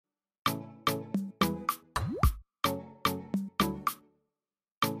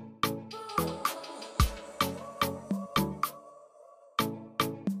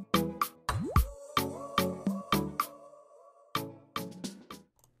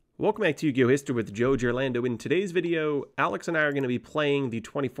Welcome back to Yu-Gi-Oh! History with Giorlando. In today's video, Alex and I are going to be playing the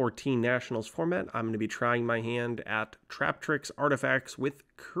 2014 Nationals format. I'm going to be trying my hand at Traptrix artifacts with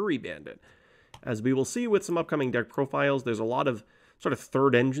Kuribandit. As we will see with some upcoming deck profiles, there's a lot of sort of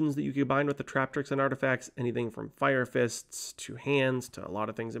third engines that you can combine with the Traptrix and artifacts, anything from Fire Fists to Hands to a lot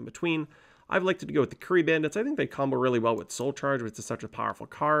of things in between. I've liked to go with the Kuribandits. I think they combo really well with Soul Charge, which is such a powerful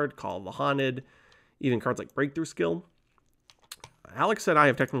card, Call of the Haunted, even cards like Breakthrough Skill. Alex said I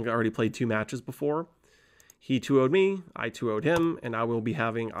have technically already played 2 matches before. He 2-0'd me, I 2-0'd him, and I will be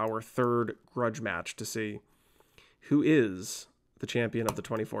having our third grudge match to see who is the champion of the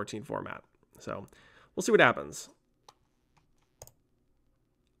 2014 format. So, we'll see what happens.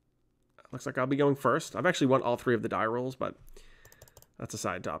 Looks like I'll be going first. I've actually won all 3 of the die rolls, but that's a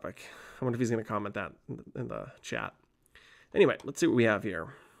side topic. I wonder if he's going to comment that in the chat. Anyway, let's see what we have here.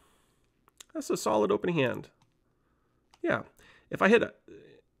 That's a solid opening hand. Yeah. If I hit a...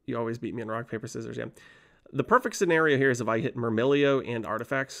 You always beat me in rock, paper, scissors, yeah. The perfect scenario here is if I hit Myrmilio and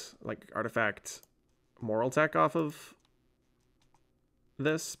artifacts, like artifact moral tech off of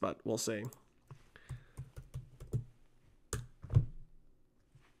this, but we'll see.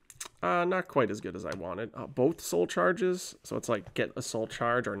 Not quite as good as I wanted. Both soul charges, so it's like get a soul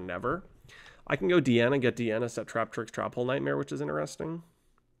charge or never. I can go Deanna, get Deanna, set Traptrix, Trap Hole Nightmare, which is interesting.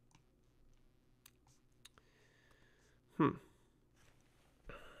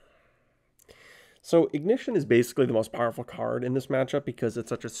 So Ignition is basically the most powerful card in this matchup because it's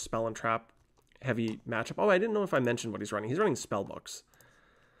such a spell and trap heavy matchup. Oh, I didn't know if I mentioned what he's running. He's running Spellbooks.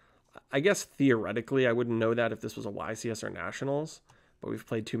 I guess theoretically I wouldn't know that if this was a YCS or Nationals, but we've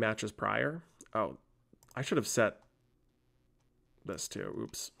played 2 matches prior. Oh, I should have set this too.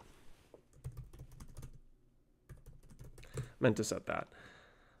 Oops. Meant to set that.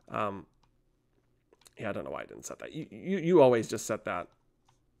 Yeah, I don't know why I didn't set that. You always just set that.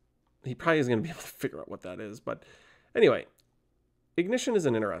 He probably isn't going to be able to figure out what that is. But anyway, Ignition is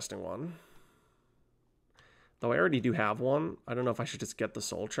an interesting one. Though I already do have one. I don't know if I should just get the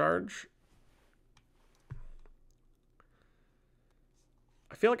Soul Charge.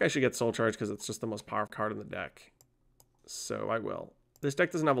 I feel like I should get Soul Charge because it's just the most powerful card in the deck. So I will. This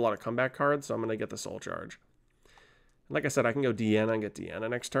deck doesn't have a lot of comeback cards, so I'm going to get the Soul Charge. And like I said, I can go Deanna and get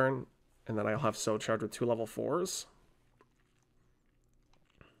Deanna next turn. And then I'll have Soul Charge with 2 level 4s.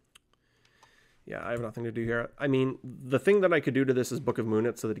 Yeah, I have nothing to do here. I mean, the thing that I could do to this is Book of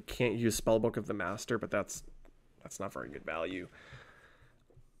Moonit so that he can't use Spellbook of the Master, but that's not very good value.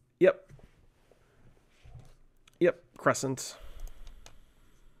 Yep. Yep, Crescent.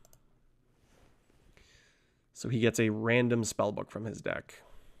 So he gets a random Spellbook from his deck.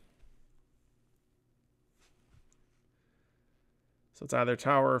 So it's either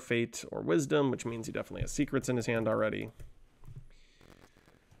Tower, Fate, or Wisdom, which means he definitely has secrets in his hand already.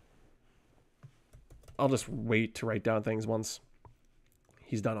 I'll just wait to write down things once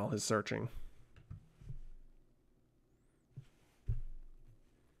he's done all his searching.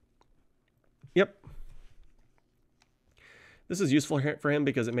 Yep. This is useful for him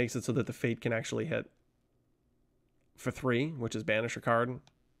because it makes it so that the Fate can actually hit for 3, which is banish a card,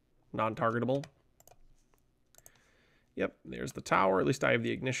 non-targetable. Yep, there's the Tower. At least I have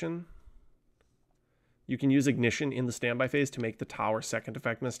the Ignition. You can use Ignition in the standby phase to make the Tower second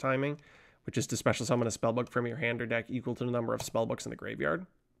effect mistiming, which is to special summon a spellbook from your hand or deck equal to the number of spellbooks in the graveyard.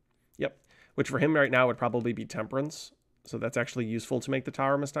 Yep, which for him right now would probably be Temperance, so that's actually useful to make the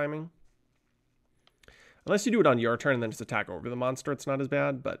Tower mistiming. Unless you do it on your turn and then just attack over the monster, it's not as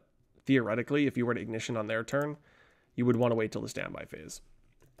bad, but theoretically, if you were to Ignition on their turn, you would want to wait till the standby phase.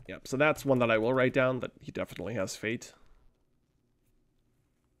 Yep, so that's one that I will write down, that he definitely has Fate.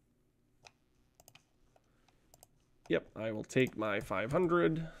 Yep, I will take my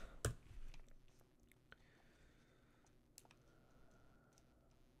 500.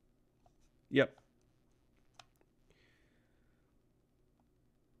 Yep.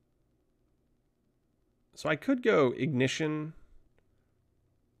 So I could go Ignition.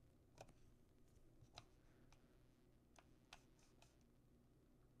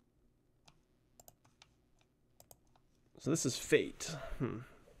 So this is Fate.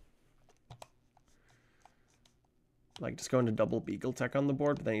 Like just going to double Beagle Tech on the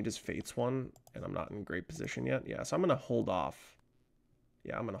board, but then he just Fates one, and I'm not in great position yet. Yeah, so I'm going to hold off.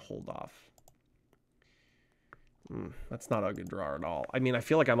 Yeah, I'm going to hold off. That's not a good draw at all. I mean, I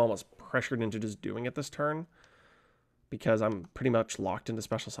feel like I'm almost pressured into just doing it this turn because I'm pretty much locked into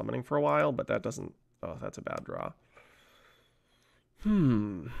special summoning for a while, but that doesn't... Oh, that's a bad draw.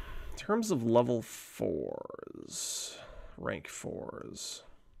 In terms of level 4s, rank 4s...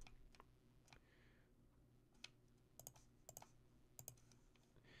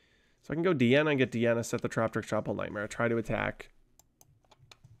 So I can go Deanna and get Deanna, set the Traptrix Chapel Nightmare, try to attack.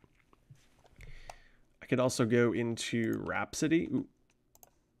 I could also go into Rhapsody. Ooh.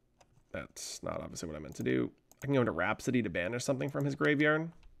 That's not obviously what I meant to do. I can go into Rhapsody to banish something from his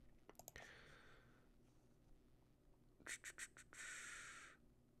graveyard.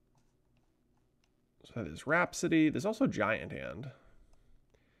 So that is Rhapsody. There's also Giant Hand.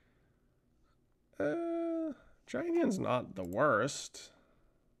 Giant Hand's not the worst.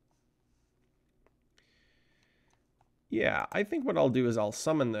 Yeah, I think what I'll do is I'll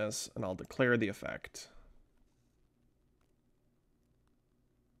summon this and I'll declare the effect.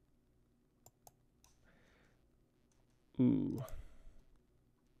 Ooh.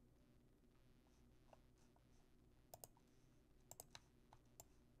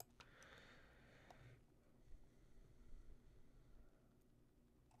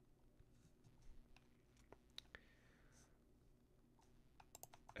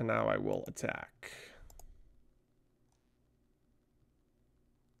 And now I will attack.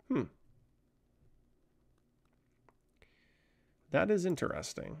 That is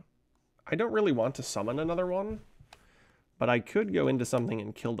interesting. I don't really want to summon another one, but I could go into something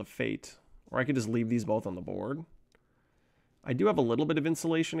and kill the Fate, or I could just leave these both on the board. I do have a little bit of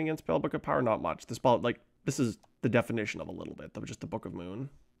insulation against Spellbook of Power, not much. This is the definition of a little bit, though, just the Book of Moon.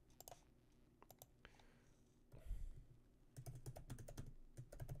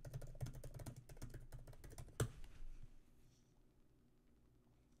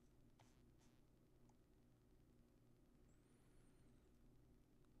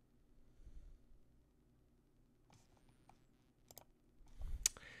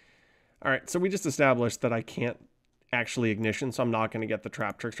 All right, so we just established that I can't actually ignition, so I'm not going to get the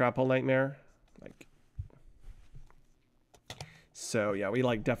Traptrix Chapel Nightmare. So yeah, we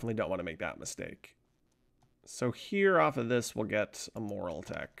definitely don't want to make that mistake. So here off of this, we'll get a Moral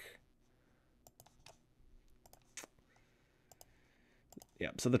Tech.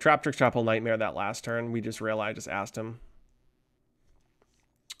 Yeah, so the Traptrix Chapel Nightmare that last turn, we just realized, I just asked him.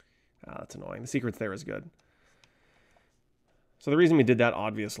 That's annoying. The Secret's there is good. So the reason we did that,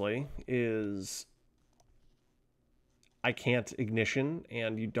 obviously, is I can't ignition,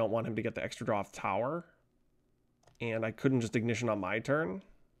 and you don't want him to get the extra draw off tower. And I couldn't just ignition on my turn.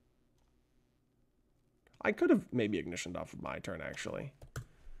 I could have maybe ignitioned off of my turn, actually.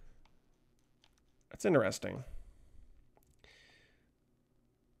 That's interesting.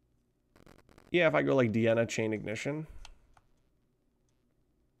 Yeah, if I go like Deanna, Chain Ignition.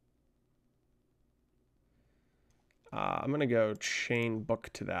 I'm going to go Chain Book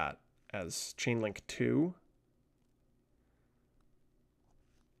to that as Chain Link 2.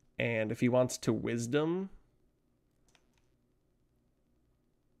 And if he wants to Wisdom,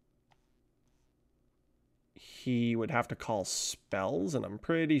 he would have to call spells, and I'm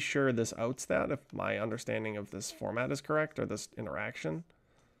pretty sure this outs that if my understanding of this format is correct, or this interaction.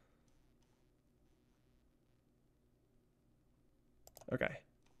 Okay.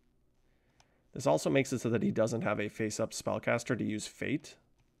 This also makes it so that he doesn't have a face-up spellcaster to use Fate.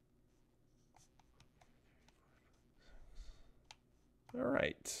 All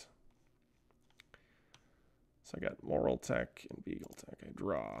right. So I got Moral Tech and Beagle Tech. I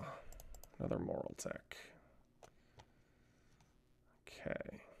draw another Moral Tech.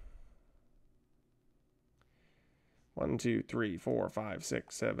 Okay. 1, 2, 3, 4, 5,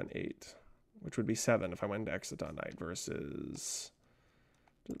 6, 7, 8. Which would be 7 if I went to Exciton Knight versus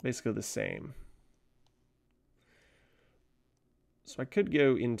basically the same. So I could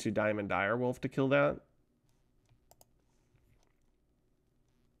go into Diamond Direwolf to kill that.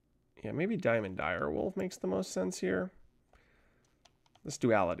 Yeah, maybe Diamond Direwolf makes the most sense here. This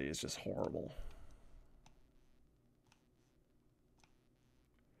duality is just horrible.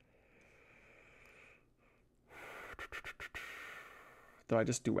 Though I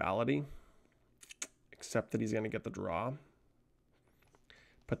just duality, except that he's going to get the draw.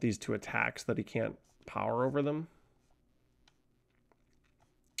 Put these two attacks that he can't power over them.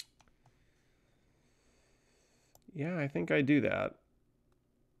 Yeah, I think I do that.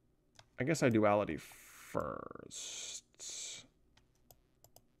 I guess I duality first.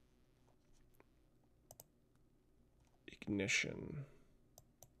 Ignition.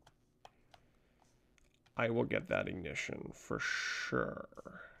 I will get that ignition for sure.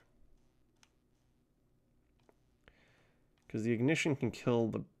 Because the ignition can kill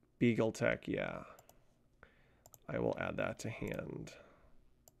the Beagle Tech, yeah. I will add that to hand.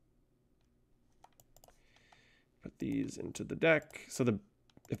 Put these into the deck. So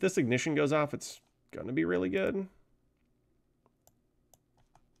if this ignition goes off, it's going to be really good.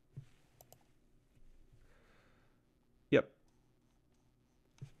 Yep.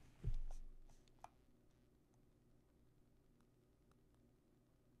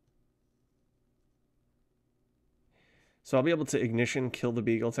 So I'll be able to ignition, kill the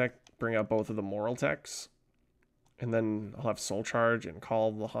Beagle Tech, bring out both of the Moral Techs. And then I'll have Soul Charge and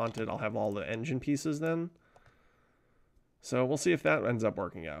call the Haunted. I'll have all the engine pieces then. So we'll see if that ends up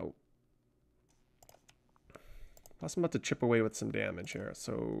working out. Plus I'm about to chip away with some damage here.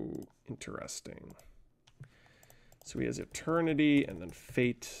 So interesting. So he has Eternity and then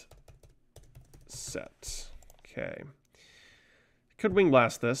Fate set. Okay. Could Wing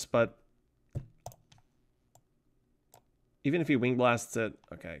Blast this, but even if he Wing Blasts it,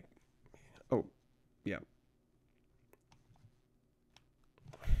 okay. Oh, yeah.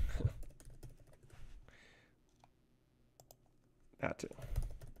 That too.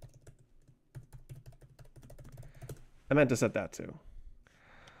 I meant to set that too.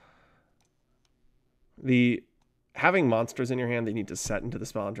 Having monsters in your hand that you need to set into the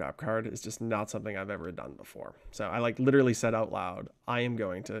spell and trap card is just not something I've ever done before. So I like literally said out loud, I am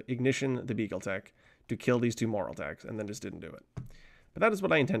going to ignition the Beagle Tech to kill these two Moral Techs, and then just didn't do it. But that is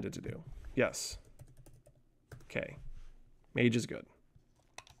what I intended to do. Yes. Okay. Mage is good.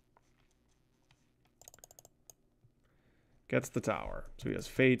 Gets the tower. So he has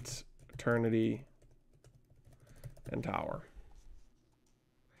Fate, Eternity, and Tower.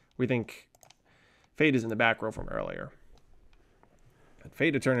 We think Fate is in the back row from earlier. And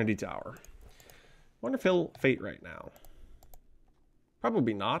Fate, Eternity, Tower. Wonder if he'll Fate right now.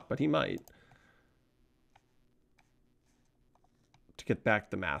 Probably not, but he might. To get back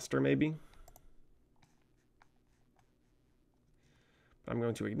the Master, maybe. But I'm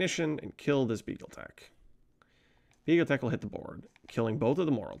going to ignition and kill this Beagle Tech. Beagle Tech will hit the board, killing both of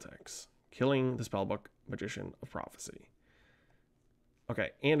the Moral Techs, killing the Spellbook Magician of Prophecy.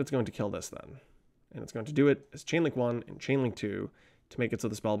 Okay, and it's going to kill this then. And it's going to do it as Chainlink 1 and Chainlink 2 to make it so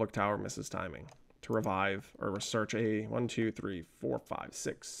the Spellbook Tower misses timing. To revive or research a 1, 2, 3, 4, 5,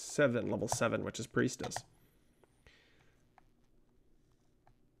 6, 7, level 7, which is Priestess.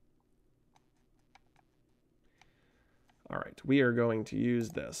 All right, we are going to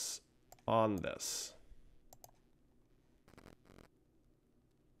use this on this.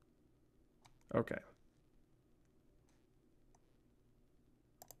 Okay.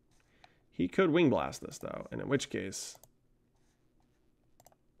 He could Wing Blast this, though, and in which case...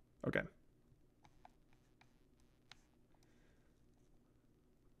 Okay.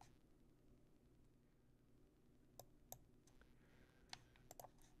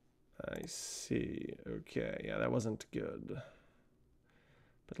 I see. Okay, yeah, that wasn't good.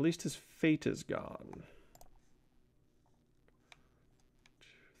 But at least his Fate is gone.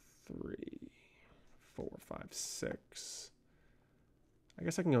 2, 3, 4, 5, 6. I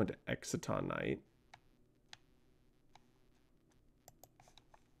guess I can go into Exciton Knight.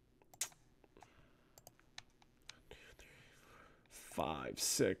 5,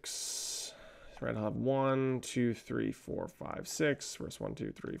 6. Right, I'll have 1, 2, 3, 4, 5, 6. Where's 1,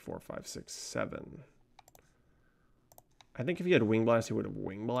 2, 3, 4, 5, 6, 7. I think if he had Wing Blast, he would have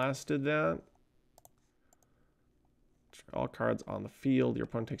Wing Blasted that. All cards on the field. Your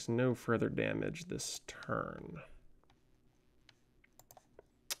opponent takes no further damage this turn.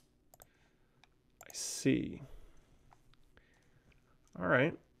 I see. All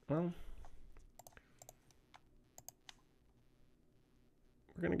right. Well,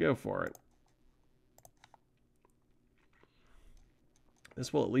 we're going to go for it.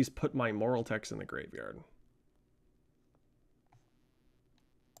 This will at least put my Moral Techs in the graveyard.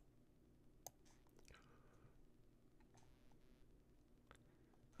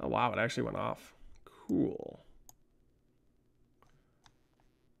 Oh, wow, it actually went off. Cool.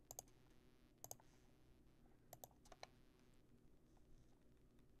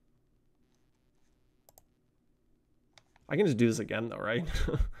 I can just do this again, though, right?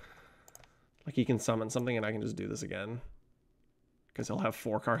 Like, he can summon something, and I can just do this again. Because he'll have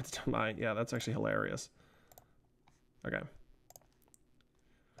 4 cards to my... Yeah, that's actually hilarious. Okay.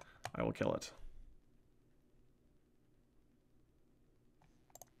 I will kill it.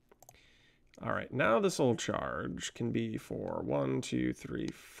 All right, now this old charge can be for 1, 2, 3,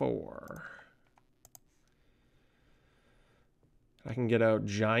 4. I can get out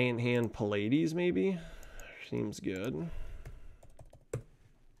Giant Hand Pallades, maybe? Seems good.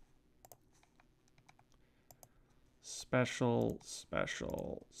 Special,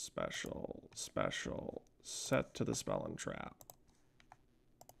 special, special, special. Set to the spell and trap.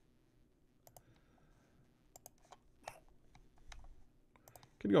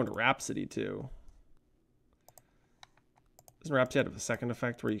 Could go into Rhapsody, too. Doesn't Rhapsody have a second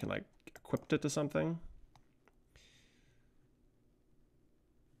effect where you can, like, equip it to something?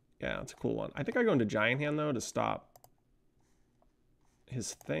 Yeah, it's a cool one. I think I go into Giant Hand, though, to stop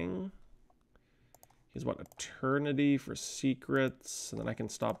his thing. He's what, Eternity for secrets, and then I can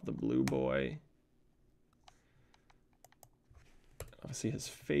stop the blue boy. Obviously his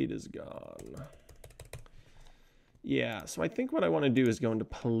fate is gone. Yeah, so I think what I want to do is go into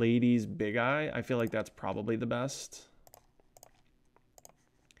Pallades Big Eye. I feel like that's probably the best.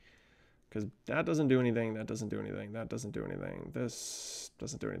 Because that doesn't do anything, that doesn't do anything, that doesn't do anything. This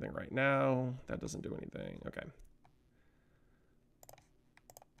doesn't do anything right now. That doesn't do anything. Okay.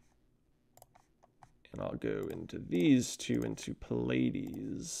 And I'll go into these two, into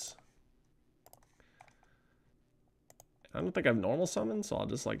Pallades. I don't think I have normal summon, so I'll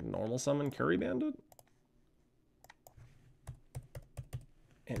just like normal summon Kuribandit.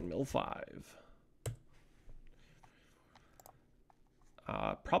 And mill 5.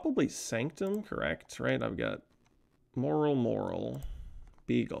 Probably Sanctum, correct, right? I've got Moral,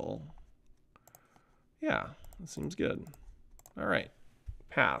 Beagle. Yeah, that seems good. All right,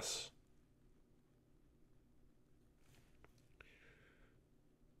 pass.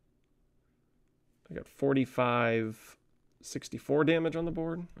 I got 45, 64 damage on the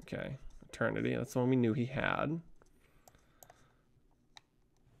board. Okay, Eternity, that's the one we knew he had.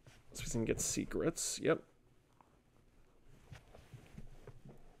 So we can get secrets, yep.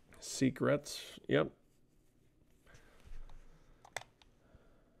 Secrets, yep.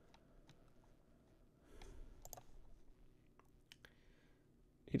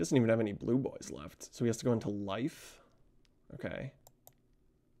 He doesn't even have any blue boys left, so he has to go into life. Okay.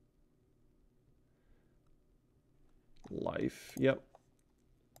 Life, yep.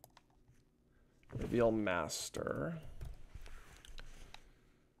 Reveal master.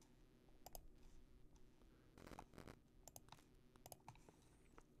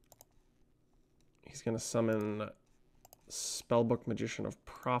 He's going to summon Spellbook Magician of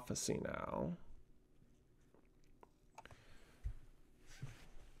Prophecy now.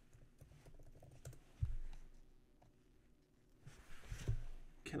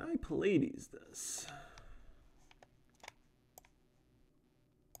 Can I Pallades this?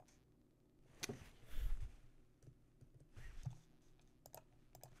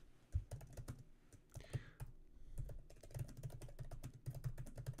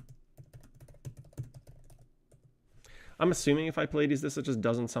 I'm assuming if I Pallades this, it just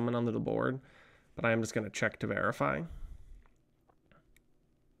doesn't summon onto the board, but I am just going to check to verify.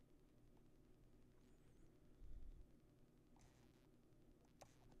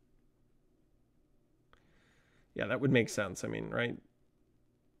 Yeah, that would make sense. I mean, right?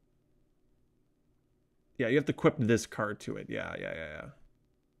 Yeah, you have to equip this card to it. Yeah.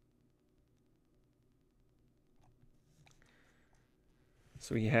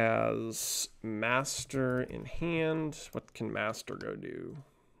 So he has Master in hand. What can Master go do?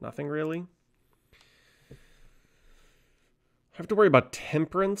 Nothing really. I have to worry about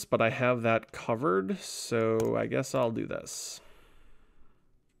Temperance, but I have that covered, so I guess I'll do this.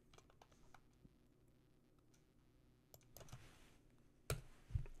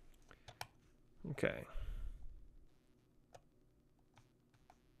 Okay.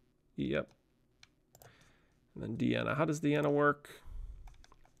 Yep. And then Deanna. How does Deanna work?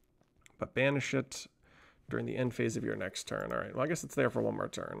 But banish it during the end phase of your next turn. All right, well, I guess it's there for one more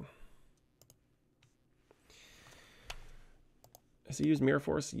turn. Has he used Mirror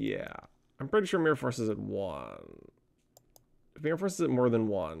Force? Yeah. I'm pretty sure Mirror Force is at 1. If Mirror Force is at more than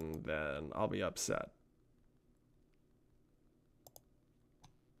 1, then I'll be upset.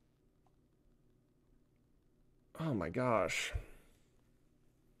 Oh my gosh.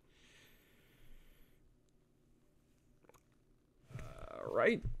 All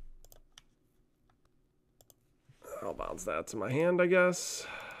right. I'll bounce that to my hand, I guess.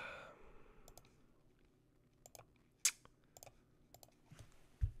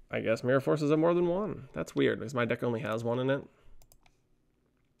 I guess Mirror Force is at more than 1. That's weird, because my deck only has 1 in it.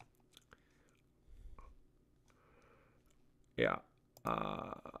 Yeah.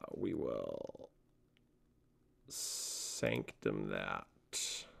 We will Sanctum that.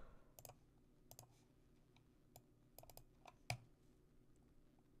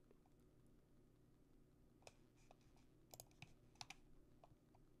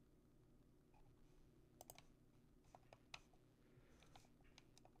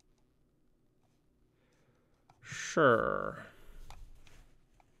 Sure.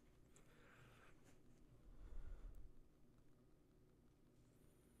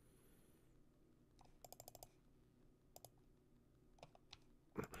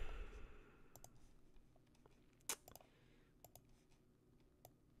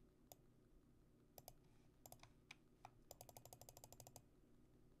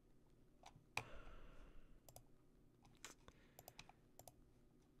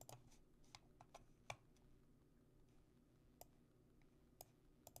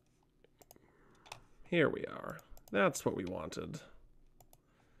 Here we are. That's what we wanted.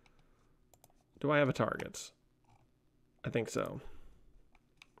 Do I have a target? I think so.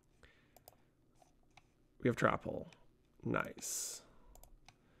 We have trap hole. Nice.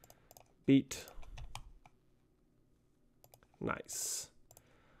 Beat. Nice.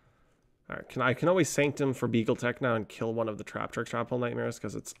 Alright, I can always Sanctum for Beagle Tech now and kill one of the Traptrix Trap Hole Nightmares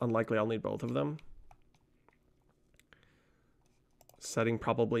because it's unlikely I'll need both of them. Setting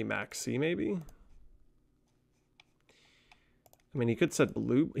probably Max C maybe? I mean, he could set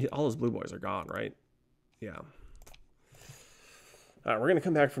blue. All his blue boys are gone, right? Yeah. Alright, we're going to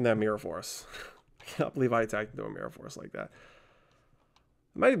come back from that Mirror Force. I cannot believe I attacked into a Mirror Force like that.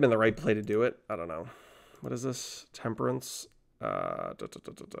 It might have been the right play to do it. I don't know. What is this? Temperance.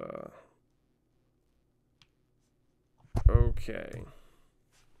 Okay.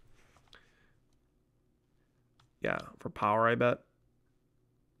 Yeah, for power, I bet.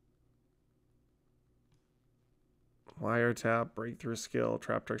 Wiretap, Breakthrough Skill,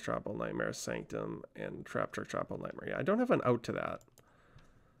 Traptrix Trap Hole Nightmare, Sanctum, and Traptrix Trap Hole Nightmare. Yeah, I don't have an out to that.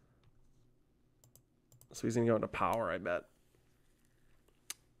 So he's going to go into power, I bet.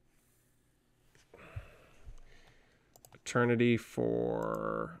 Eternity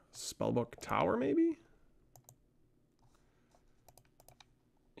for Spellbook Tower, maybe?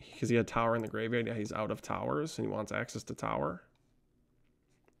 Because he had Tower in the graveyard. Yeah, he's out of towers, and he wants access to Tower.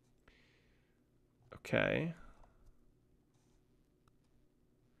 Okay.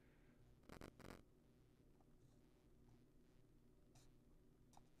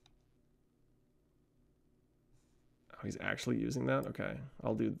 Oh, he's actually using that? Okay.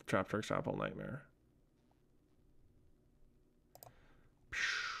 I'll do Traptrix Trap Hole Nightmare.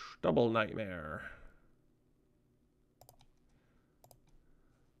 Double Nightmare.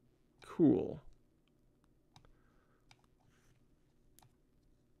 Cool.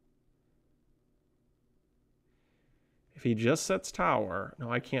 If he just sets Tower...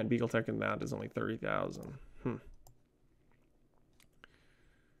 No, I can't. Beagle Tech and that is only 30,000.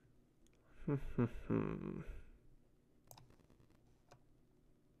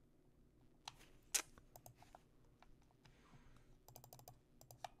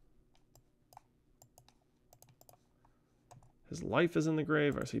 His life is in the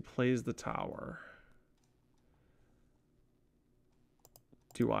grave, or so he plays the Tower.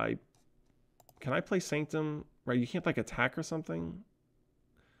 Do I... Can I play Sanctum? Right, you can't like attack or something?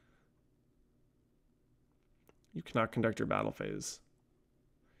 You cannot conduct your battle phase.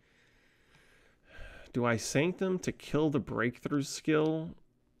 Do I Sanctum to kill the Breakthrough Skill?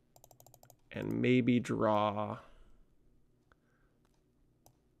 And maybe draw...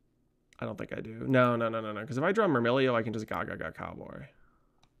 I don't think I do. No. Because if I draw Myrmilio, I can just Gaga Cowboy.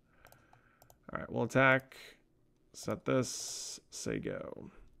 Alright, we'll attack. Set this. Say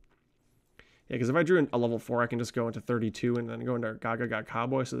go. Yeah, because if I drew a level 4, I can just go into 32 and then go into Gaga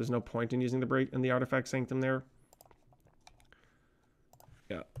Cowboy, so there's no point in using the break in the Artifact Sanctum there.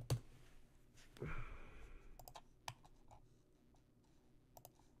 Yeah.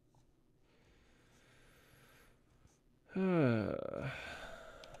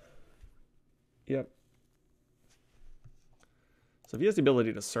 Yep. So if he has the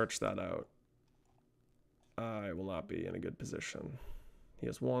ability to search that out, I will not be in a good position. He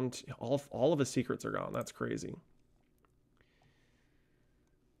has one... All of his secrets are gone. That's crazy.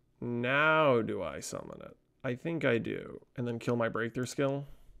 Now do I summon it? I think I do. And then kill my Breakthrough Skill.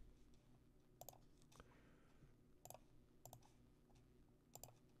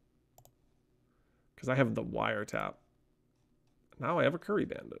 Because I have the Wiretap. Now I have a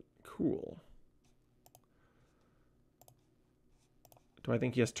Kuribandit. Cool. Do I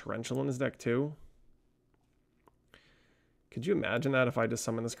think he has Torrential in his deck too? Could you imagine that if I just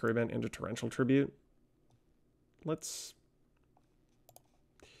summon this Kuribandit into Torrential Tribute? Let's...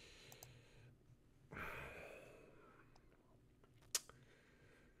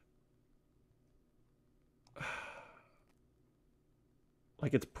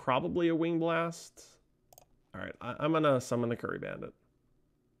 Like, it's probably a Wing Blast. Alright, I'm gonna summon the Kuribandit.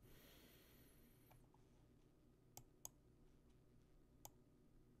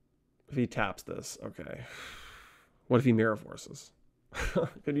 If he taps this, okay. What if he Mirror Forces?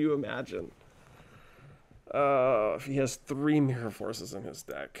 Could you imagine? If he has 3 Mirror Forces in his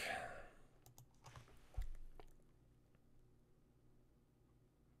deck.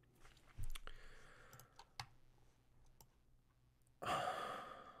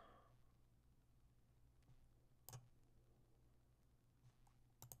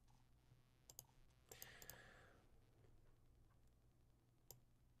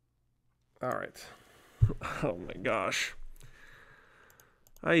 All right. Oh my gosh.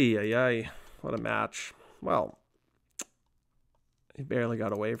 Ay. what a match. Well, he barely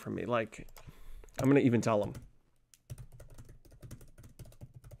got away from me. Like, I'm going to even tell him.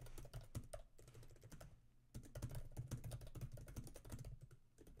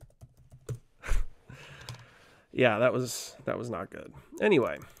 Yeah, that was not good.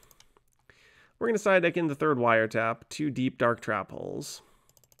 Anyway, we're going to side deck in the third wiretap, 2 deep dark trap holes.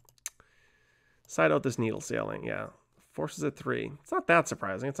 Side out this needle sailing, yeah. Forces at 3. It's not that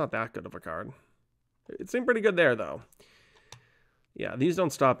surprising. It's not that good of a card. It seemed pretty good there, though. Yeah, these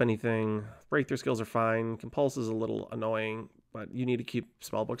don't stop anything. Breakthrough skills are fine. Compulse is a little annoying, but you need to keep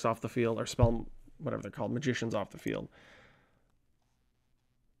spellbooks off the field, or whatever they're called, magicians off the field.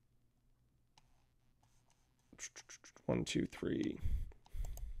 One, two, three.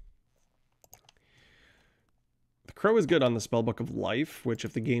 The Crow is good on the Spellbook of Life, which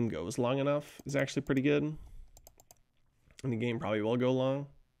if the game goes long enough is actually pretty good. And the game probably will go long.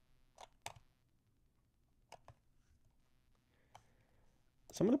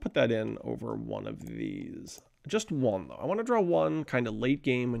 So I'm going to put that in over one of these. Just one, though. I want to draw one kind of late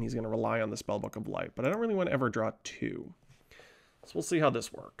game when he's going to rely on the Spellbook of Life, but I don't really want to ever draw 2. So we'll see how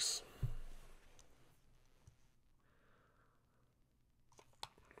this works.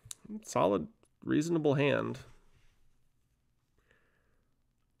 Solid, reasonable hand.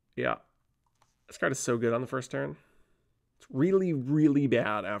 Yeah. This card is so good on the first turn. It's really, really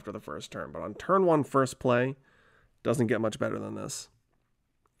bad after the first turn, but on turn 1 first play, doesn't get much better than this.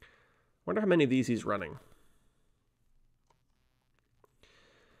 Wonder how many of these he's running.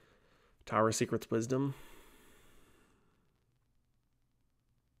 Tower Secrets Wisdom.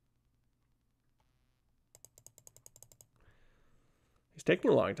 He's taking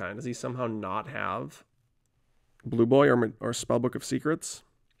a long time. Does he somehow not have Blue Boy or Spellbook of Secrets?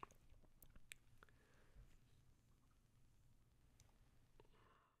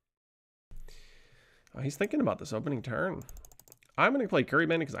 Oh, he's thinking about this opening turn. I'm going to play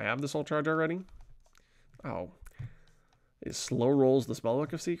Kuribandit because I have this whole charge already. Oh. He slow rolls the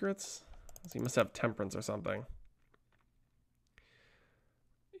Spellbook of Secrets? So he must have Temperance or something.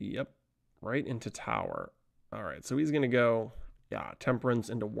 Yep. Right into Tower. Alright, so he's going to go, yeah, Temperance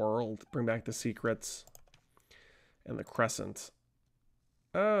into World. Bring back the Secrets. And the Crescent.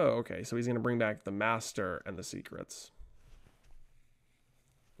 Oh, okay. So he's going to bring back the Master and the Secrets.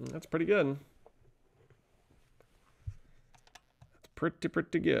 That's pretty good.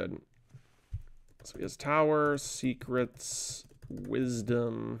 Pretty good. So he has Tower, Secrets,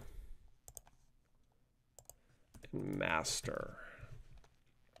 Wisdom, and Master.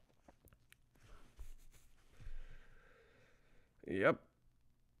 Yep.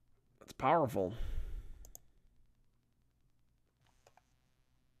 That's powerful.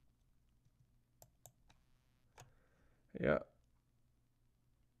 Yeah.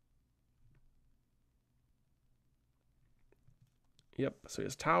 Yep, so he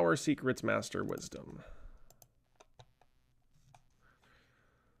has Tower, Secrets, Master, Wisdom.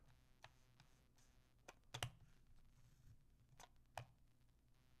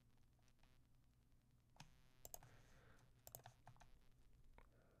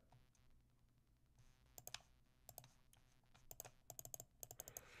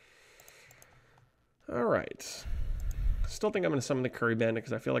 All right. Still think I'm going to summon the Kuribandit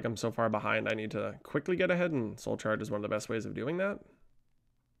because I feel like I'm so far behind I need to quickly get ahead, and Soul Charge is one of the best ways of doing that.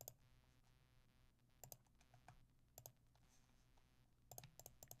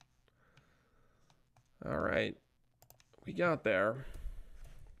 All right. We got there.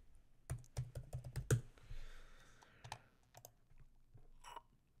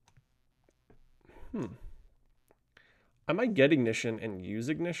 I might get Ignition and use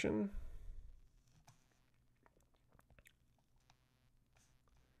Ignition.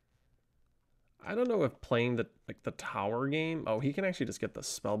 I don't know if playing the Tower game. Oh, he can actually just get the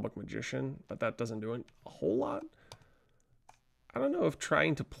Spellbook Magician, but that doesn't do a whole lot. I don't know if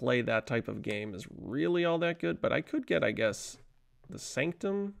trying to play that type of game is really all that good, but I could get, I guess, the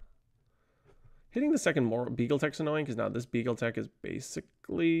Sanctum. Hitting the second Beagle Tech's annoying because now this Beagle Tech is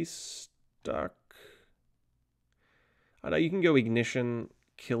basically stuck. I know you can go Ignition,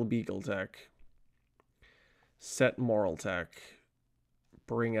 kill Beagle Tech, set Moral Tech,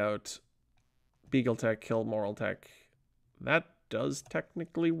 bring out Beagle Tech, kill Moral Tech. That does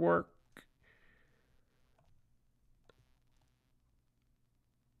technically work.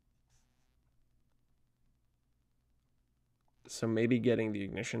 So maybe getting the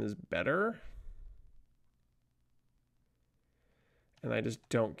Ignition is better. And I just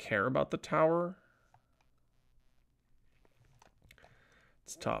don't care about the Tower.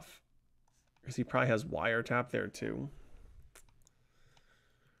 It's tough. Because he probably has Wiretap there too.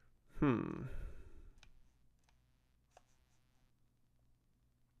 Because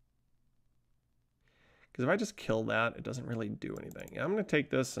if I just kill that, it doesn't really do anything. I'm going to take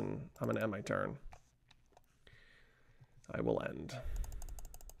this and I'm going to end my turn. I will end.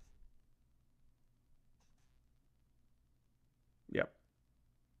 Yep.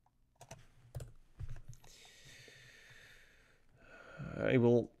 I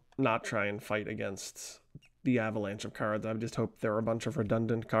will not try and fight against the avalanche of cards. I just hope there are a bunch of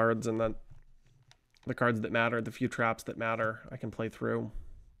redundant cards and that the cards that matter, the few traps that matter, I can play through.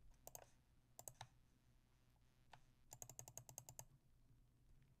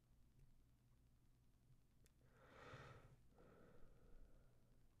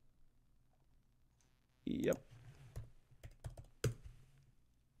 Yep.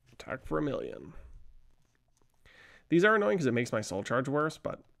 Attack for 1,000,000. These are annoying because it makes my soul charge worse,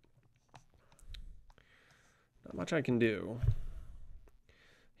 but not much I can do.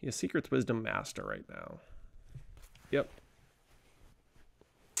 He has Secrets Wisdom Master right now. Yep.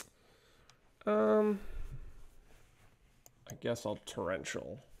 I guess I'll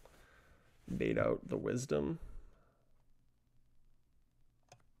Torrential bait out the Wisdom.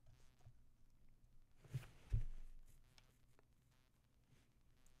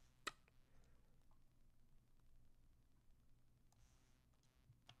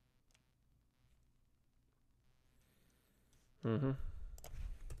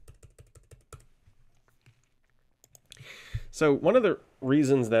 So one of the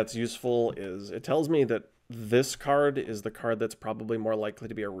reasons that's useful is it tells me that this card is the card that's probably more likely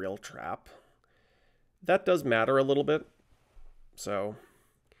to be a real trap. That does matter a little bit. So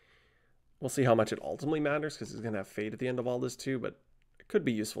we'll see how much it ultimately matters because he's going to have Fate at the end of all this too, but it could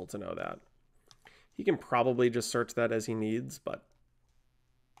be useful to know that. He can probably just search that as he needs, but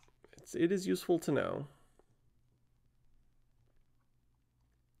it is useful to know.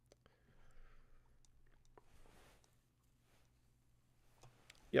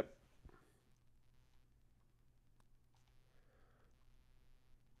 Yep.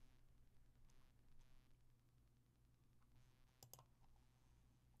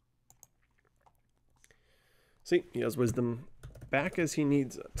 See, he has Wisdom back as he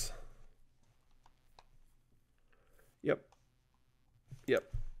needs it. Yep. Yep.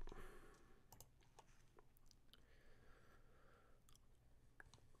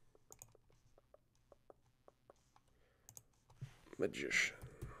 Magician.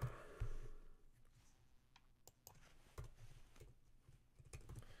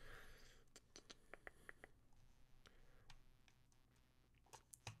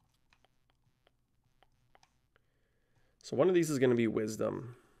 So one of these is going to be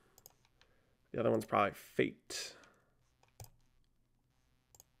Wisdom. The other one's probably Fate.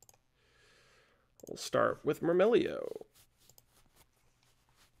 We'll start with Myrmilio.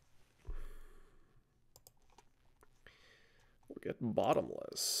 We'll get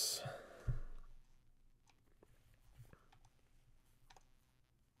Bottomless.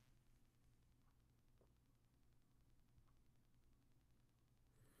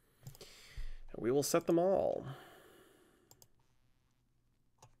 And we will set them all.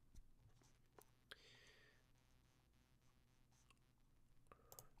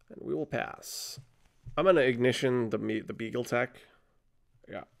 And we will pass. I'm going to Ignition the Beagle Tech.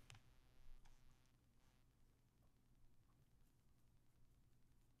 Yeah.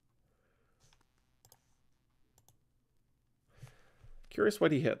 Curious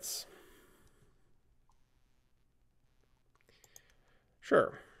what he hits.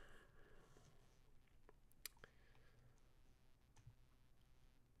 Sure.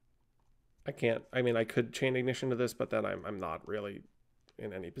 I can't. I mean, I could chain Ignition to this, but then I'm not really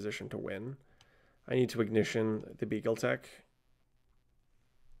in any position to win. I need to Ignition the Beagle Tech.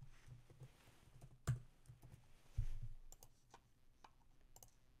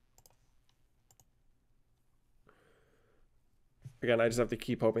 Again, I just have to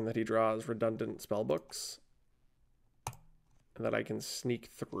keep hoping that he draws redundant Spellbooks and that I can sneak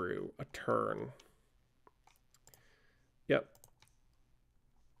through a turn. Yep.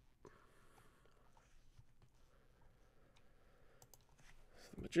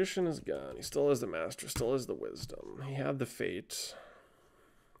 The Magician is gone. He still has the Master, still has the Wisdom. He had the Fate.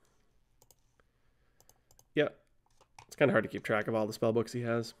 Yeah. It's kind of hard to keep track of all the Spellbooks he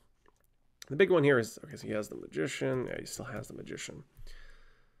has. The big one here is, okay, so he has the Magician. Yeah, he still has the Magician.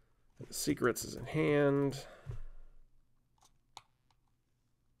 And the Secrets is in hand.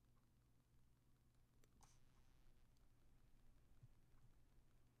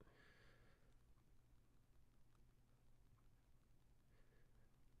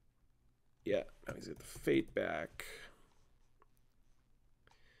 Yeah, now he's got the Fate back.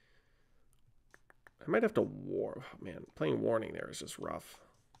 I might have to war. Oh, man, playing Warning there is just rough.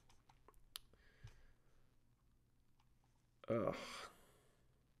 Ugh.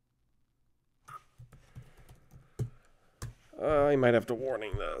 I might have to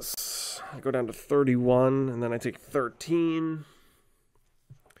Warning this. I go down to 31, and then I take 13.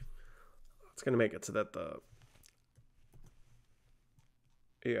 It's going to make it so that the...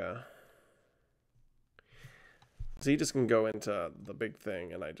 Yeah. So he just can go into the big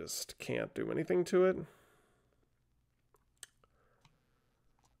thing, and I just can't do anything to it.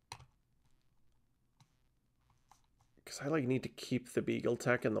 Because I like need to keep the Beagle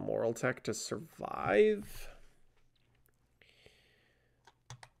tech and the Moral tech to survive.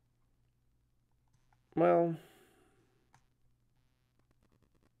 Well...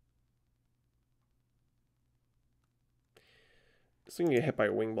 This thing can get hit by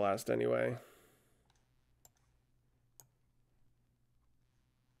a Wing Blast anyway.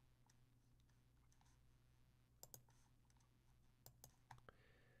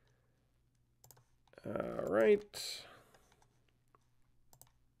 All right.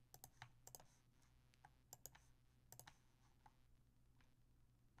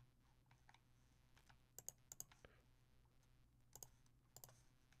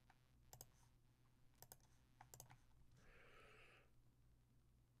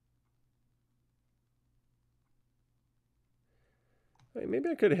 Maybe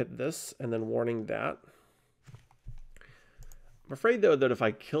I could have hit this and then Warning that. I'm afraid, though, that if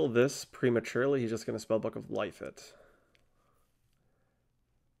I kill this prematurely, he's just going to Spellbook of Life it.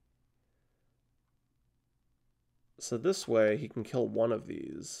 So this way, he can kill one of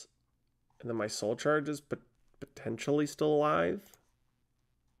these. And then my Soul Charge is potentially still alive.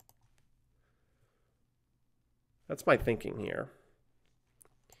 That's my thinking here.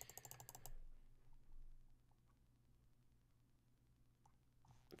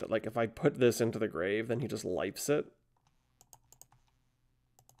 That, like, if I put this into the grave, then he just lifes it.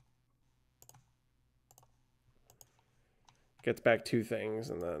 Gets back two things,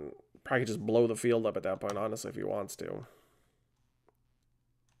 and then probably just blow the field up at that point, honestly, if he wants to.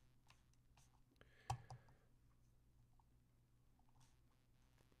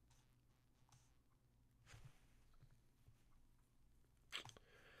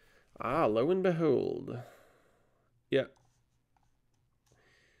 Ah, lo and behold. Yeah.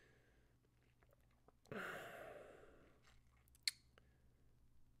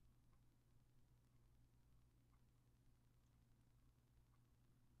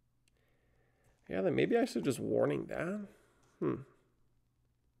 Yeah, then maybe I should just Warning that.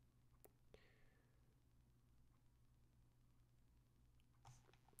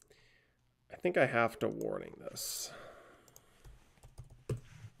 I think I have to Warning this.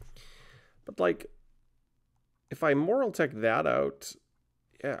 But, like, if I Moral Tech that out,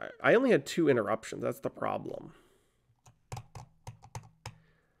 yeah, I only had 2 interruptions. That's the problem.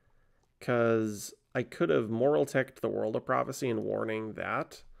 Because I could have Moral Teched the World of Prophecy and Warning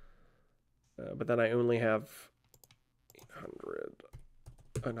that. But then I only have 800.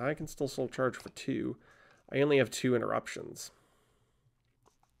 And I can still Soul Charge for 2. I only have 2 interruptions.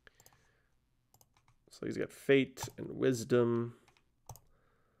 So he's got Fate and Wisdom.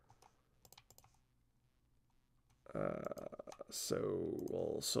 So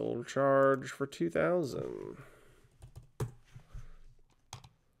we'll Soul Charge for 2,000.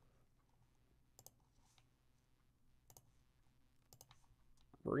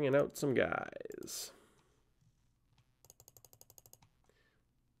 Bringing out some guys.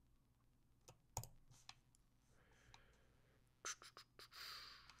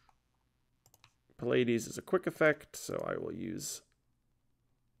 Pallades is a quick effect, so I will use...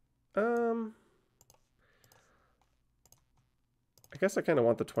 I guess I kind of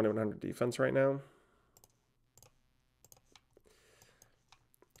want the 2100 defense right now.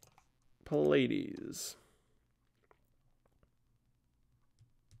 Pallades.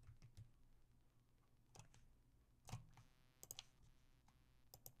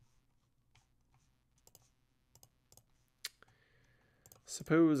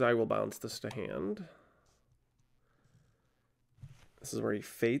 Suppose I will bounce this to hand. This is where he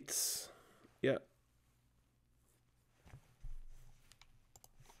fates. Yeah.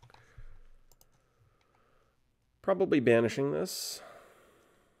 Probably banishing this.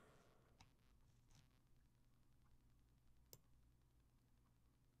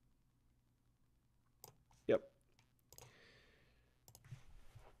 Yep.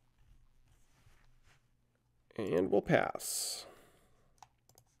 And we'll pass.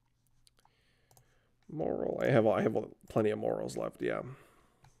 Moral. I have plenty of morals left, yeah.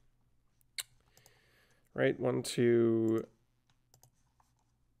 Right, 1, 2.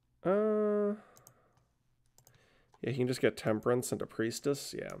 Yeah, he can just get Temperance into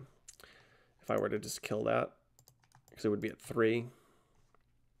Priestess. Yeah. If I were to just kill that. Because it would be at 3.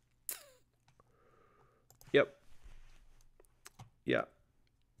 Yep. Yeah.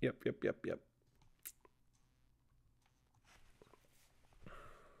 Yep.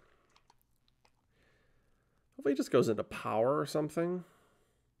 Hopefully he just goes into power or something.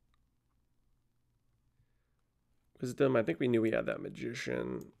 Wisdom, I think we knew he had that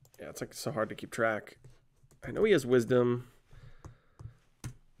Magician. Yeah, it's like so hard to keep track. I know he has Wisdom.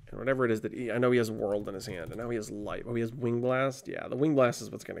 And whatever it is that I know he has World in his hand. And now he has Light. Oh, he has Wing Blast? Yeah, the Wing Blast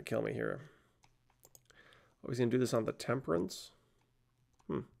is what's going to kill me here. Oh, he's going to do this on the Temperance?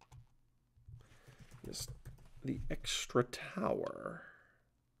 Just the extra tower.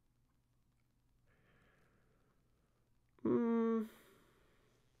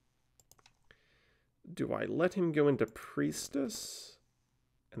 Do I let him go into Priestess?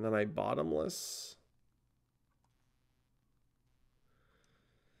 And then I bottomless?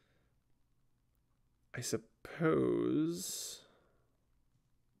 I suppose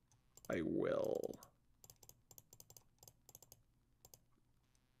I will.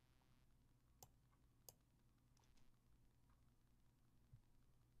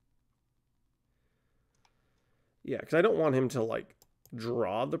 Yeah, because I don't want him to, like,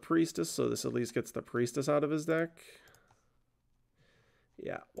 draw the Priestess, so this at least gets the Priestess out of his deck.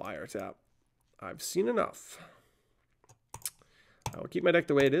 Yeah, wiretap. I've seen enough. I will keep my deck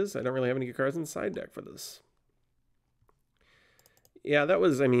the way it is. I don't really have any good cards in the side deck for this. Yeah, that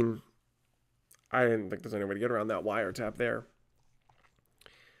was, I mean, I didn't think there's any way to get around that wiretap there.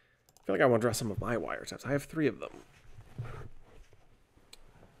 I feel like I want to draw some of my wiretaps. I have 3 of them.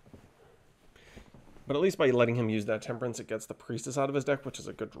 But at least by letting him use that Temperance, it gets the Priestess out of his deck, which is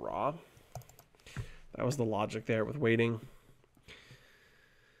a good draw. That was the logic there with waiting.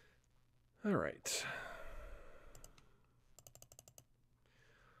 All right.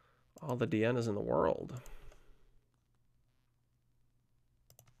 All the Deannas in the world.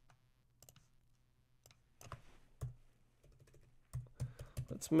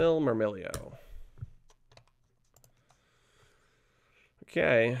 Let's mill Myrmilio.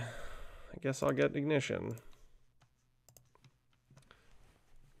 Okay. I guess I'll get Ignition.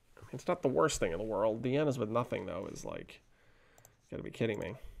 It's not the worst thing in the world. Deanna's with nothing, though, is like... You gotta be kidding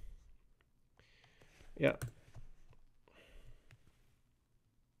me. Yeah.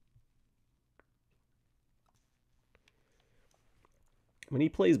 When he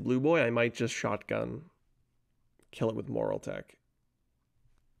plays Blue Boy, I might just shotgun. Kill it with Moral Tech.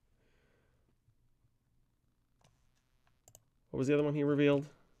 What was the other one he revealed?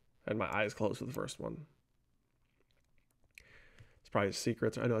 I had my eyes closed for the first one. It's probably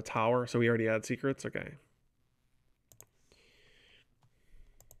Secrets. I know a Tower, so we already had Secrets? Okay.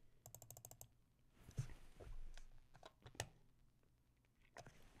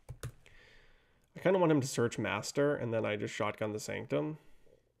 I kind of want him to search Master, and then I just shotgun the Sanctum.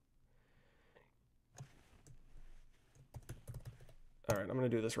 Alright, I'm going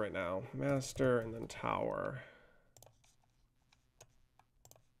to do this right now. Master, and then Tower.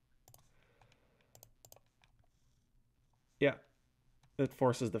 Yeah. It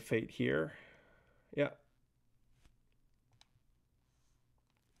forces the Fate here. Yeah.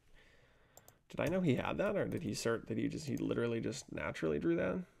 Did I know he had that, or did he search? Did he literally just naturally drew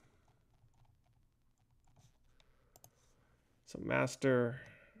that? So Master,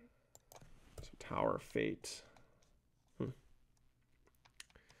 so Tower, Fate.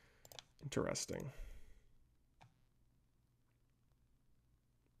 Interesting.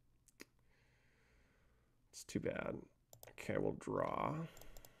 It's too bad. Okay, we'll draw.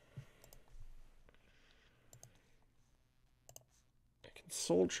 I can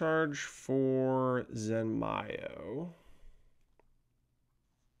Soul Charge for Zenmayo.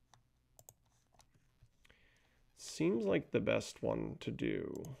 Seems like the best one to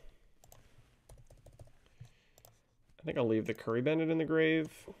do. I think I'll leave the Kuribandit in the grave.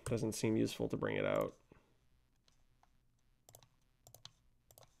 Doesn't seem useful to bring it out.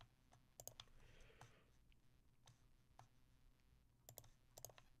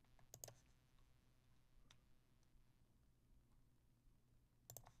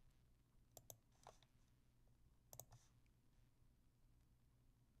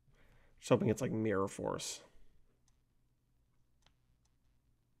 Just hoping it's like Mirror Force.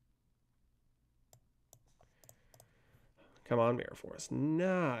 Come on, Mirror Force.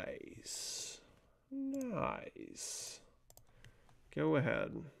 Nice. Nice. Go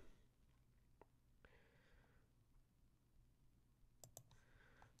ahead.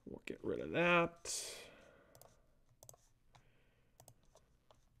 We'll get rid of that.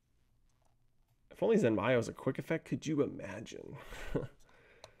 If only Zenmaia was a quick effect, could you imagine?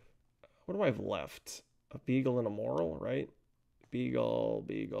 What do I have left? A Beagle and a Moral, right? Beagle,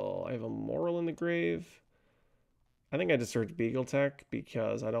 Beagle. I have a Moral in the grave. I think I just searched Beagle Tech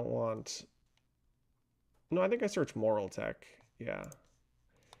because I don't want... No, I think I searched Moral Tech. Yeah.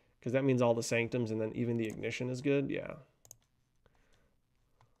 Because that means all the Sanctums and then even the Ignition is good. Yeah.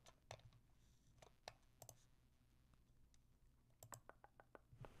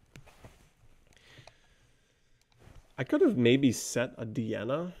 I could have maybe set a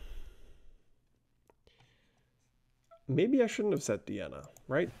Deanna. Maybe I shouldn't have set Deanna,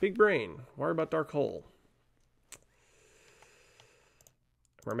 right? Big brain. Worry about Dark Hole.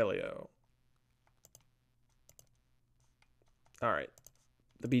 Vermilio. All right.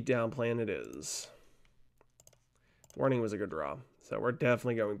 The beatdown plan it is. Warning was a good draw. So we're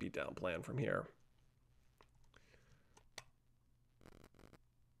definitely going beatdown plan from here.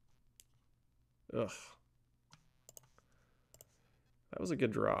 Ugh. That was a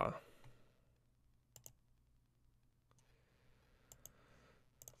good draw.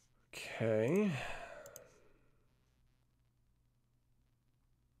 Okay.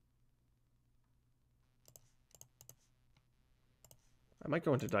 I might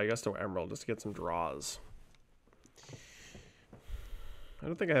go into Digesto Emerald just to get some draws. I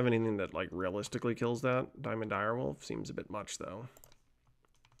don't think I have anything that like realistically kills that. Diamond Direwolf seems a bit much though.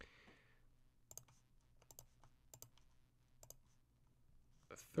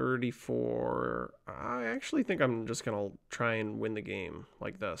 $34. I actually think I'm just gonna try and win the game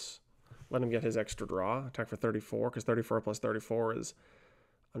like this. Let him get his extra draw. Attack for 34 because 34 plus 34 is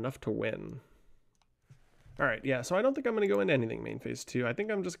enough to win. All right, yeah. So I don't think I'm gonna go into anything main phase 2. I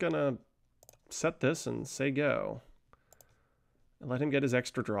think I'm just gonna set this and say go. And let him get his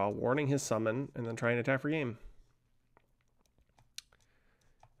extra draw, warning his summon, and then try and attack for game.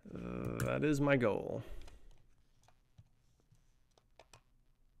 That is my goal.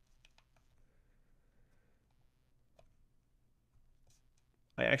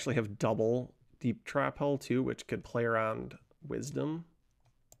 I actually have double Deep Trap Hole too, which could play around Wisdom.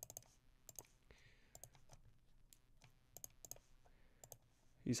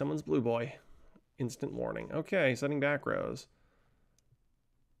 He summons Blue Boy. Instant warning. Okay, setting back rows.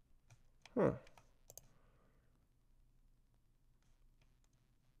 Huh.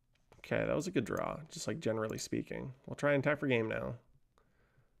 Okay, that was a good draw, just like generally speaking. We'll try and attack for game now.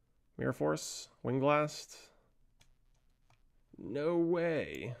 Mirror Force, Wing Blast. No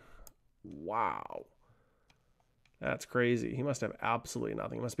way. Wow. That's crazy. He must have absolutely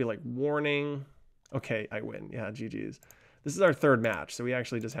nothing. He must be like warning. Okay, I win. Yeah, GG's. This is our third match, so we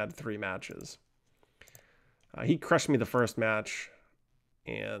actually just had 3 matches. He crushed me the first match,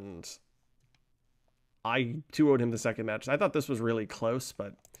 and I 2-0'd him the second match. I thought this was really close,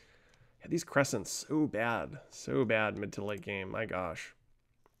 but yeah, these Crescents, so bad mid to late game. My gosh.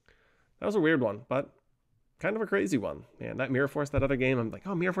 That was a weird one, but kind of a crazy one. Man, that Mirror Force, that other game, I'm like,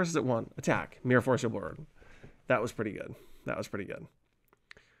 oh, Mirror Force is at 1. Attack. Mirror Force your board. That was pretty good. That was pretty good.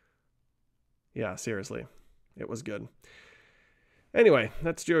 Yeah, seriously. It was good. Anyway,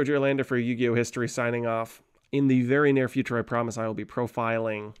 that's Giorlando for Yu-Gi-Oh! History signing off. In the very near future, I promise I will be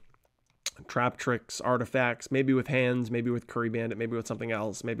profiling Traptrix artifacts, maybe with hands, maybe with Kuribandit, maybe with something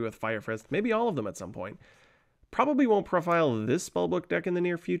else, maybe with Fire Fist, maybe all of them at some point. Probably won't profile this Spellbook deck in the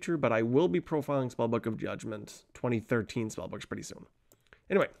near future, but I will be profiling Spellbook of Judgment, 2013 Spellbooks pretty soon.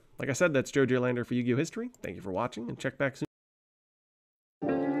 Anyway, like I said, that's Giorlando for Yu-Gi-Oh! History. Thank you for watching, and check back soon.